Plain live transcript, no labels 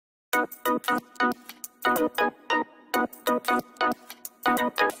The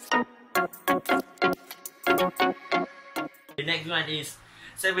next one is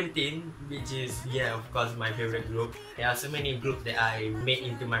 17, which is, yeah, of course, my favorite group. There are so many groups that I made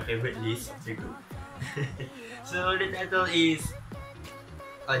into my favorite list of the group. So the title is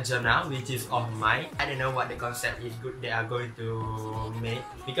a genre, which is of mine. I don't know what the concept is good they are going to make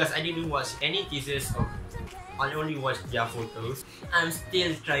because I didn't watch any teasers of. I only watched their photos. I'm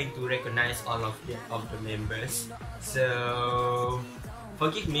still trying to recognize all of the members. So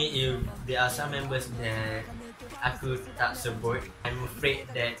forgive me if there are some members that aku tak sebut. I'm afraid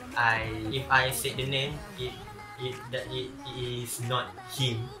that if I say the name, it is not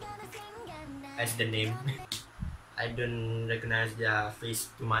him as the name. I don't recognize their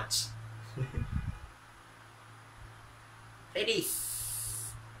face too much. Ladies,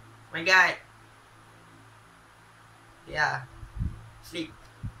 my God, yeah, sleep.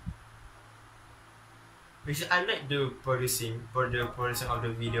 Because I like the producing of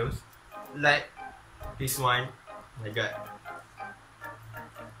the videos, like this one. Oh my God.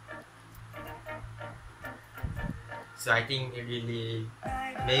 So I think it really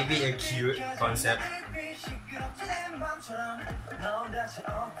maybe a cute concept.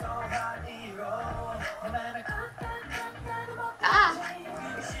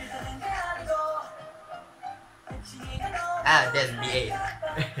 That's BA.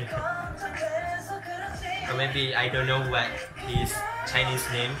 Or maybe I don't know what his Chinese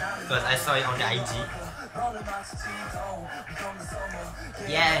name because I saw it on the IG.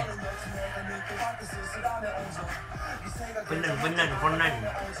 Yeah. Venan.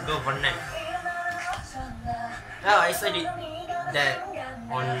 Go Venan. Oh, I saw that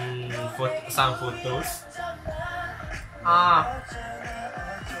on some photos.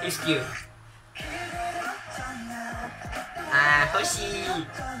 It's cute. Hoshi.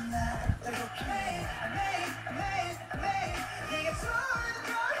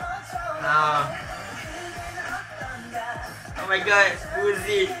 Oh my God, who is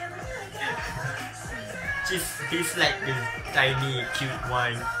it? He's like the tiny, cute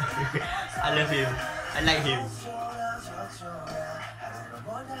one. I love him. I like him.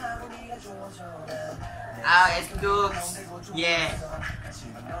 It's good. Yeah.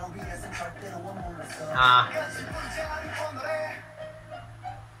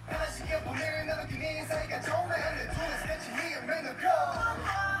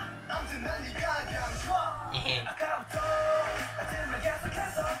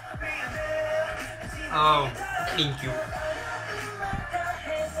 Oh, thank you.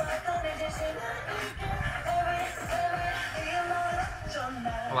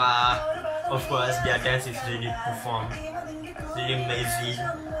 Wow, of course their dance is really performed, really amazing.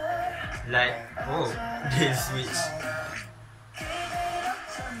 Like, oh, they switch.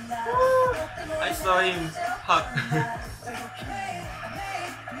 I saw him hug.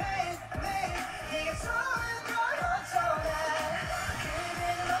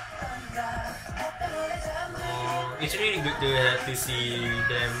 It's really good to see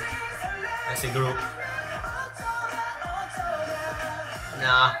them as a group.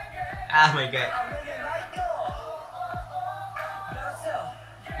 Nah, my God.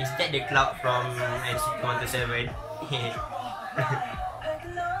 Is that the cloud from NCT 127?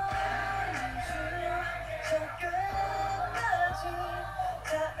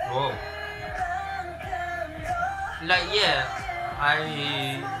 Oh. Like, yeah,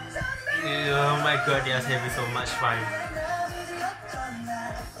 oh my God, they are having so much fun.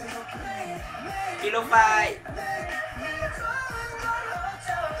 Kilo fight.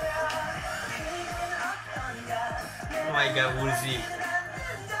 Oh my God, Woozy.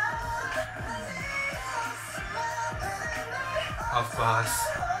 Of course.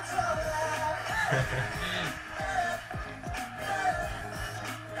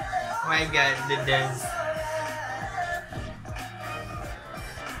 Oh my God, the dance.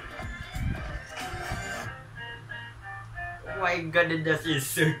 Oh my God, the dance is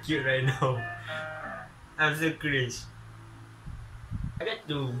so cute right now. I'm so cringe. I got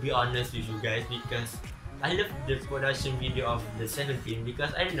to be honest with you guys because I love the production video of the 17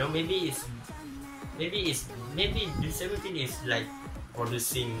 because I don't know, maybe the 17 is like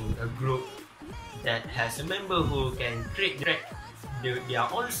producing a group that has a member who can create their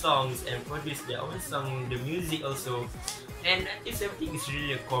own songs and produce their own song, the music also. And I think 17 is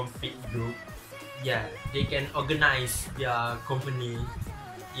really a complete group. Yeah, they can organize their company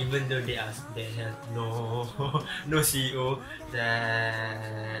even though they have no CEO.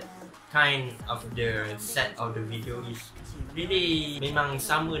 That kind of the set of the video is really memang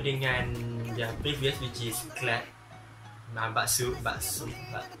sama dengan their previous, which is Clap. bakso.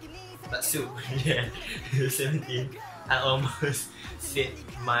 Yeah, 17. I almost said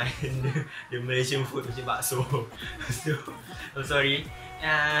the Malaysian food which is bakso. So I'm sorry.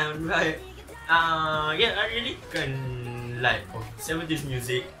 But yeah, I really can like 70s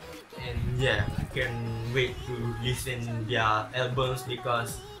music, and yeah, I can wait to listen their albums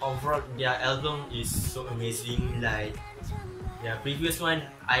because overall their album is so amazing. Like the previous one,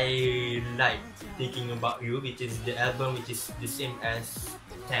 I like Thinking About You, which is the album which is the same as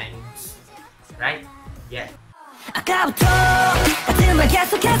Thanks, right? Yeah. 아까부터 같은 말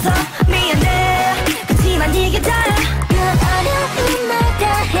계속해서 미안해 그치만 이게 다야 그 어려운 말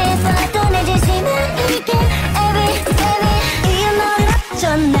다 해서